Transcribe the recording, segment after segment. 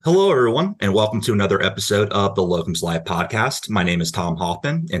Hello, everyone, and welcome to another episode of the Locums Live podcast. My name is Tom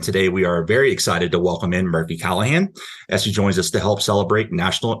Hoffman, and today we are very excited to welcome in Murphy Callahan as he joins us to help celebrate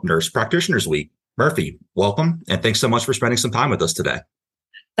National Nurse Practitioners Week. Murphy, welcome, and thanks so much for spending some time with us today.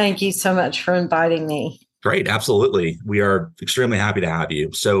 Thank you so much for inviting me. Great, absolutely. We are extremely happy to have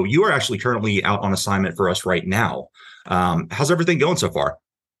you. So you are actually currently out on assignment for us right now. How's everything going so far?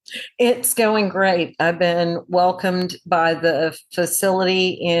 It's going great. I've been welcomed by the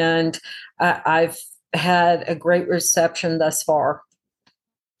facility and I've had a great reception thus far.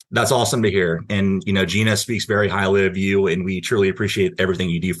 That's awesome to hear. And, Gina speaks very highly of you, and we truly appreciate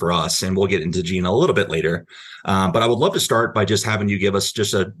everything you do for us. And we'll get into Gina a little bit later. But I would love to start by just having you give us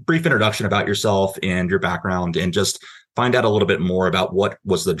just a brief introduction about yourself and your background and just find out a little bit more about what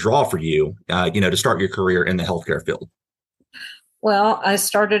was the draw for you, to start your career in the healthcare field. Well, I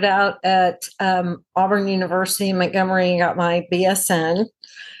started out at Auburn University in Montgomery and got my BSN.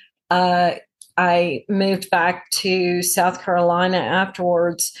 I moved back to South Carolina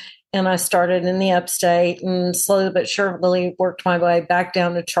afterwards, and I started in the upstate and slowly but surely worked my way back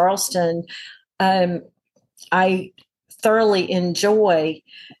down to Charleston. I thoroughly enjoy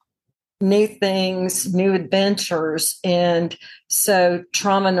new things, new adventures. And so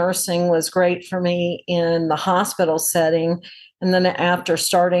trauma nursing was great for me in the hospital setting. And then after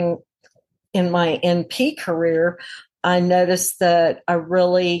starting in my NP career, I noticed that I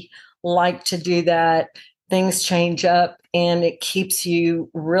really like to do that. Things change up and it keeps you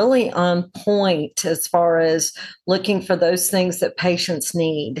really on point as far as looking for those things that patients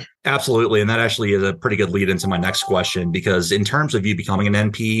need. Absolutely. And that actually is a pretty good lead into my next question, because in terms of you becoming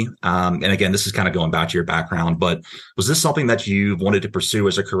an NP, and again, this is kind of going back to your background, but was this something that you wanted to pursue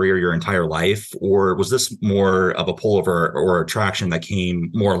as a career your entire life, or was this more of a pullover or attraction that came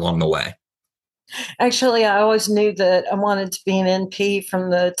more along the way? Actually, I always knew that I wanted to be an NP from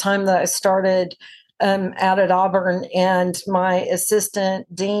the time that I started out at Auburn. And my assistant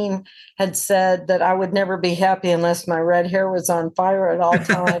dean had said that I would never be happy unless my red hair was on fire at all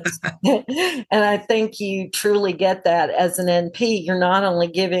times. And I think you truly get that as an NP. You're not only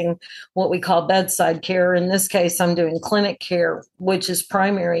giving what we call bedside care. In this case, I'm doing clinic care, which is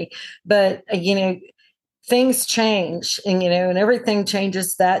primary. But, things change and everything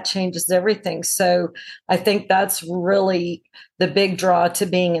changes, that changes everything. So I think that's really the big draw to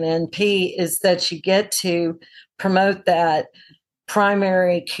being an NP, is that you get to promote that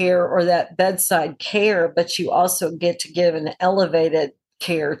primary care or that bedside care, but you also get to give an elevated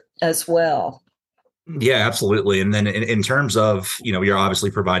care as well. Yeah, absolutely. And then in terms of, you're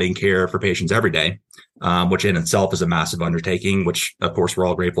obviously providing care for patients every day, which in itself is a massive undertaking, which of course we're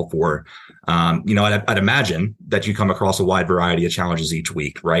all grateful for. I'd imagine that you come across a wide variety of challenges each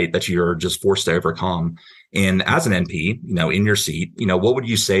week, right? That you're just forced to overcome. And as an NP, in your seat, what would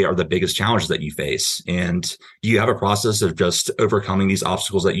you say are the biggest challenges that you face? And do you have a process of just overcoming these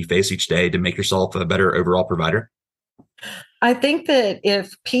obstacles that you face each day to make yourself a better overall provider? I think that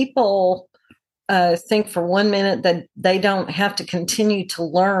if people think for 1 minute that they don't have to continue to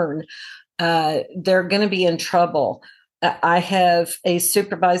learn, they're going to be in trouble. I have a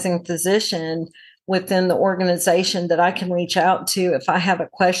supervising physician within the organization that I can reach out to if I have a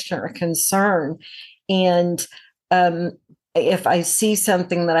question or a concern. And if I see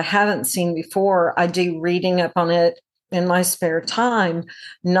something that I haven't seen before, I do reading up on it in my spare time,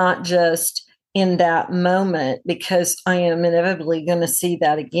 not just in that moment, because I am inevitably going to see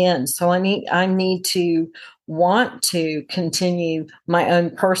that again. So I need to want to continue my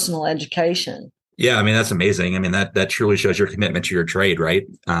own personal education. Yeah, I mean, that's amazing. I mean, that truly shows your commitment to your trade, right?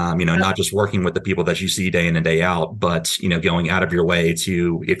 Not just working with the people that you see day in and day out, but, going out of your way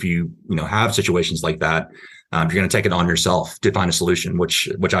to, if you have situations like that, you're going to take it on yourself to find a solution, which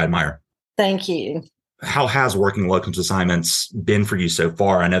I admire. Thank you. How has working locums assignments been for you so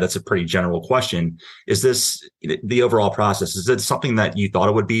far? I know that's a pretty general question. Is this the overall process? Is it something that you thought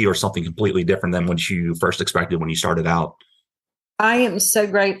it would be, or something completely different than what you first expected when you started out? I am so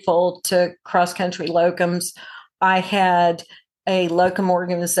grateful to Cross Country Locums. I had a locum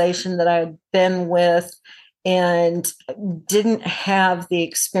organization that I had been with and didn't have the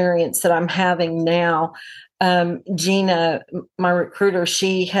experience that I'm having now. Gina, my recruiter,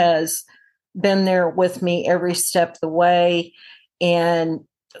 she has been there with me every step of the way. And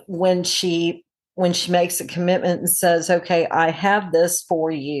when she makes a commitment and says, okay, I have this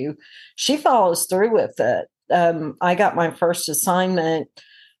for you, she follows through with it. I got my first assignment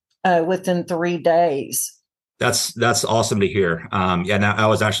within 3 days. That's awesome to hear. Yeah, now I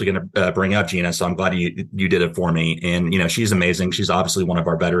was actually going to bring up Gina, so I'm glad you did it for me. And she's amazing. She's obviously one of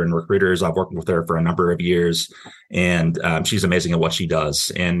our veteran recruiters. I've worked with her for a number of years, and she's amazing at what she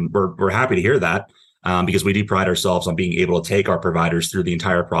does. And we're happy to hear that. Because we do pride ourselves on being able to take our providers through the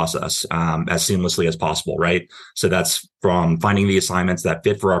entire process as seamlessly as possible, right? So that's from finding the assignments that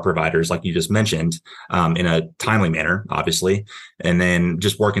fit for our providers, like you just mentioned, in a timely manner, obviously, and then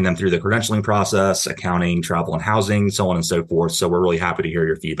just working them through the credentialing process, accounting, travel and housing, so on and so forth. So we're really happy to hear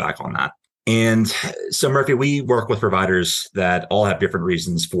your feedback on that. And so, Murphy, we work with providers that all have different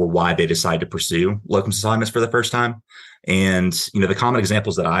reasons for why they decide to pursue locums assignments for the first time. And, the common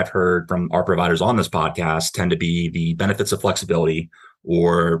examples that I've heard from our providers on this podcast tend to be the benefits of flexibility,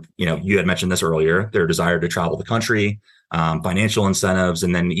 or, you had mentioned this earlier, their desire to travel the country, financial incentives,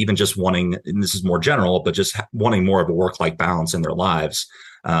 and then even just wanting, and this is more general, but just wanting more of a work-life balance in their lives.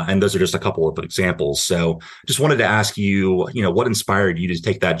 And those are just a couple of examples. So just wanted to ask you, what inspired you to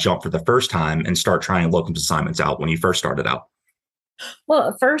take that jump for the first time and start trying locums assignments out when you first started out? Well,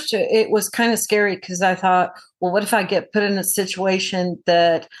 at first it was kind of scary because I thought, well, what if I get put in a situation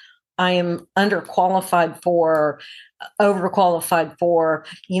that I am underqualified for, overqualified for?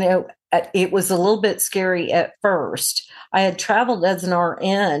 It was a little bit scary at first. I had traveled as an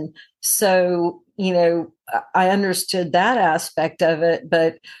RN, so, I understood that aspect of it,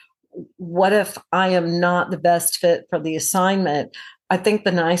 but what if I am not the best fit for the assignment? I think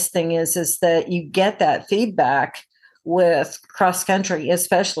the nice thing is that you get that feedback with cross country,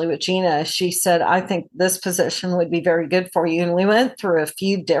 especially with Gina. She said, I think this position would be very good for you. And we went through a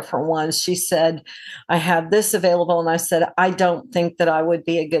few different ones. She said, I have this available. And I said, I don't think that I would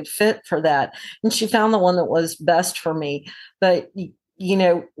be a good fit for that. And she found the one that was best for me. But,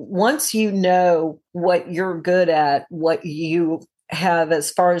 once you know what you're good at, what you have as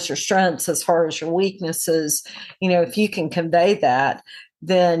far as your strengths, as far as your weaknesses, if you can convey that,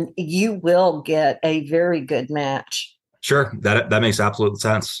 then you will get a very good match. Sure, that makes absolute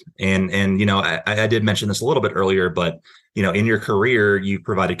sense. And I did mention this a little bit earlier, but in your career, you've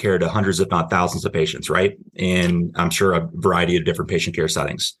provided care to hundreds, if not thousands, of patients, right? And I'm sure a variety of different patient care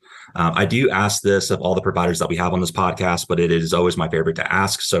settings. I do ask this of all the providers that we have on this podcast, but it is always my favorite to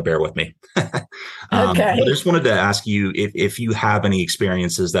ask, so bear with me. Okay. I just wanted to ask you if you have any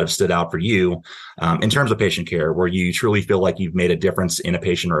experiences that have stood out for you in terms of patient care, where you truly feel like you've made a difference in a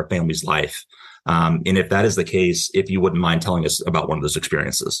patient or a family's life. And if that is the case, if you wouldn't mind telling us about one of those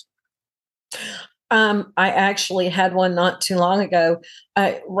experiences. I actually had one not too long ago.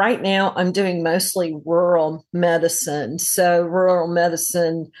 Right now, I'm doing mostly rural medicine. So rural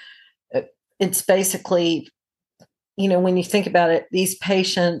medicine, it's basically, when you think about it, these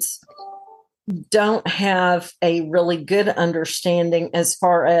patients don't have a really good understanding as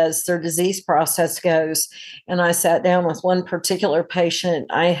far as their disease process goes. And I sat down with one particular patient.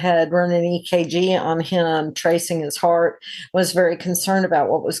 I had run an EKG on him, tracing his heart, was very concerned about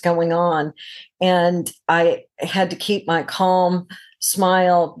what was going on. And I had to keep my calm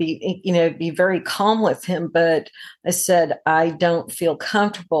smile, be very calm with him. But I said, I don't feel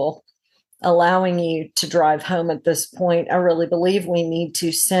comfortable allowing you to drive home at this point. I really believe we need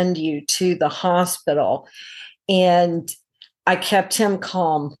to send you to the hospital. And I kept him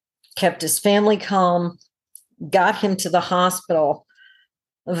calm, kept his family calm, got him to the hospital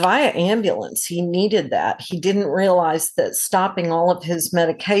via ambulance. He needed that. He didn't realize that stopping all of his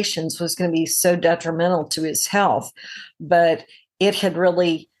medications was going to be so detrimental to his health, but it had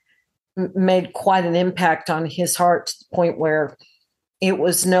really made quite an impact on his heart, to the point where it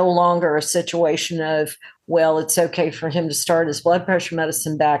was no longer a situation of, well, it's okay for him to start his blood pressure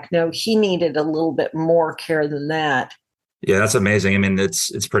medicine back. No, he needed a little bit more care than that. Yeah, that's amazing. I mean,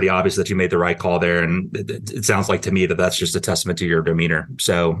 it's pretty obvious that you made the right call there. And it sounds like to me that that's just a testament to your demeanor.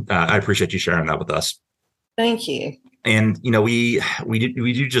 So I appreciate you sharing that with us. Thank you. And, we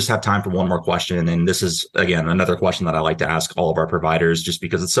do just have time for one more question. And this is, again, another question that I like to ask all of our providers, just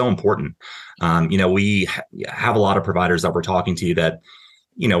because it's so important. We have a lot of providers that we're talking to that,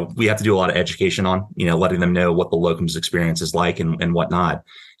 we have to do a lot of education on, letting them know what the locums experience is like and whatnot.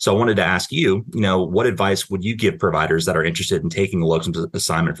 So I wanted to ask you, what advice would you give providers that are interested in taking a locums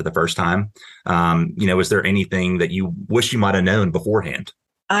assignment for the first time? Is there anything that you wish you might have known beforehand?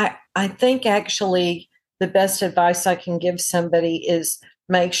 I think actually the best advice I can give somebody is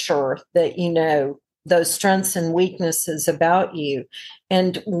make sure that you know those strengths and weaknesses about you.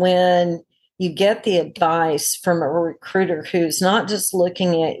 And when you get the advice from a recruiter who's not just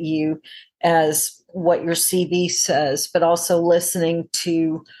looking at you as what your CV says, but also listening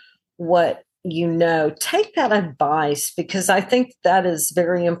to what take that advice, because I think that is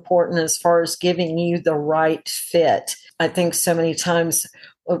very important as far as giving you the right fit. I think so many times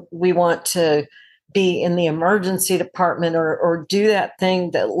we want to be in the emergency department or do that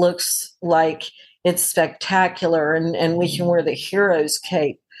thing that looks like it's spectacular, and we can wear the hero's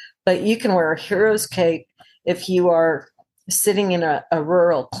cape. But you can wear a hero's cape if you are sitting in a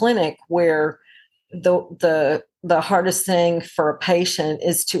rural clinic where the hardest thing for a patient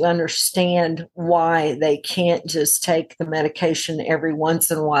is to understand why they can't just take the medication every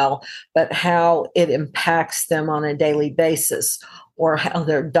once in a while, but how it impacts them on a daily basis, or how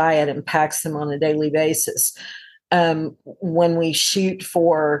their diet impacts them on a daily basis. When we shoot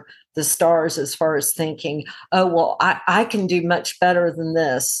for the stars as far as thinking, oh, well, I can do much better than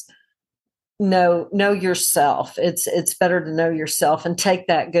this. Know yourself. It's better to know yourself and take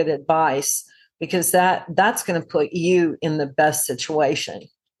that good advice, because that's going to put you in the best situation.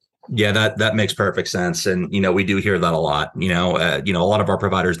 Yeah, that makes perfect sense. And, we do hear that a lot. A lot of our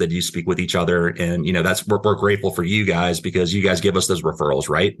providers, they do speak with each other. And, we're grateful for you guys, because you guys give us those referrals,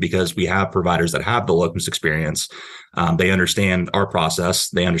 right? Because we have providers that have the locums experience. They understand our process.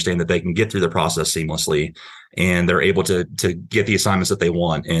 They understand that they can get through the process seamlessly, and they're able to get the assignments that they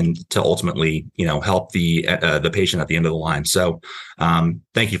want, and to ultimately, help the patient at the end of the line. So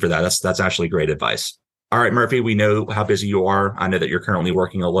thank you for that. That's actually great advice. All right, Murphy, we know how busy you are. I know that you're currently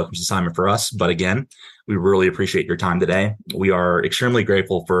working a locums assignment for us, but again, we really appreciate your time today. We are extremely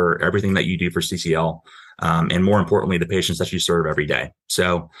grateful for everything that you do for CCL, and more importantly, the patients that you serve every day.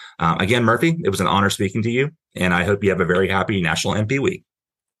 So again, Murphy, it was an honor speaking to you, and I hope you have a very happy National NP Week.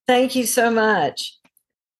 Thank you so much.